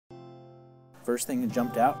First thing that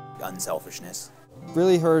jumped out, unselfishness.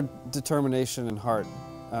 Really her determination and heart.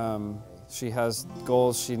 She has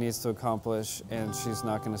goals she needs to accomplish, and she's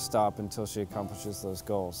not going to stop until she accomplishes those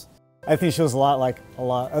goals. I think she was a lot like a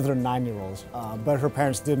lot other 9-year-olds, but her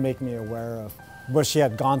parents did make me aware of what she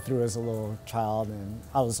had gone through as a little child, and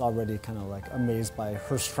I was already kind of like amazed by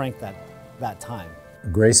her strength at that time.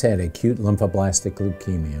 Grace had acute lymphoblastic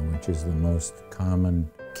leukemia, which is the most common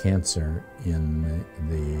cancer in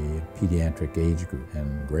the pediatric age group.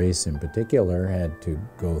 And Grace in particular had to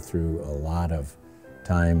go through a lot of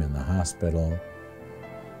time in the hospital.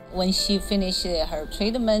 When she finished her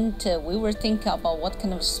treatment, we were thinking about what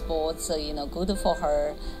kind of sports, good for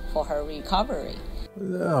her recovery.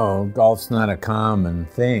 Oh, golf's not a common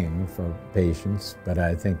thing for patients, but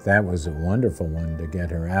I think that was a wonderful one to get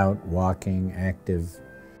her out, walking, active.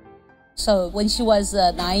 So when she was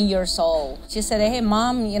 9 years old, she said, "Hey,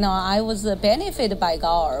 Mom, I was benefited by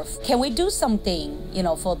golf. Can we do something,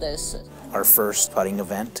 for this?" Our first putting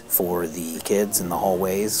event for the kids in the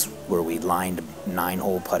hallways, where we lined a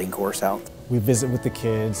 9-hole putting course out. We visit with the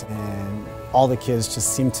kids, and all the kids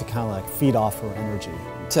just seem to kind of like feed off her energy.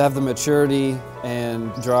 To have the maturity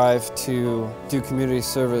and drive to do community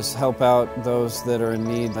service, help out those that are in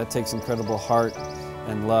need, that takes incredible heart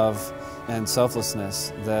and love and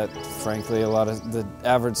selflessness that, frankly, a lot of the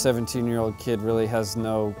average 17-year-old kid really has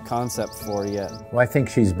no concept for yet. Well, I think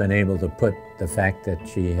she's been able to put the fact that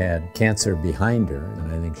she had cancer behind her,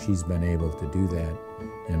 and I think she's been able to do that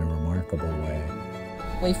in a remarkable way.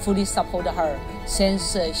 We fully support her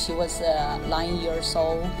since she was 9 years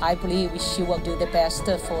old. I believe she will do the best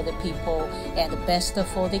for the people and the best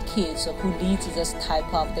for the kids who need this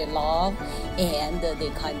type of the love and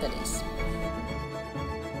the kindness.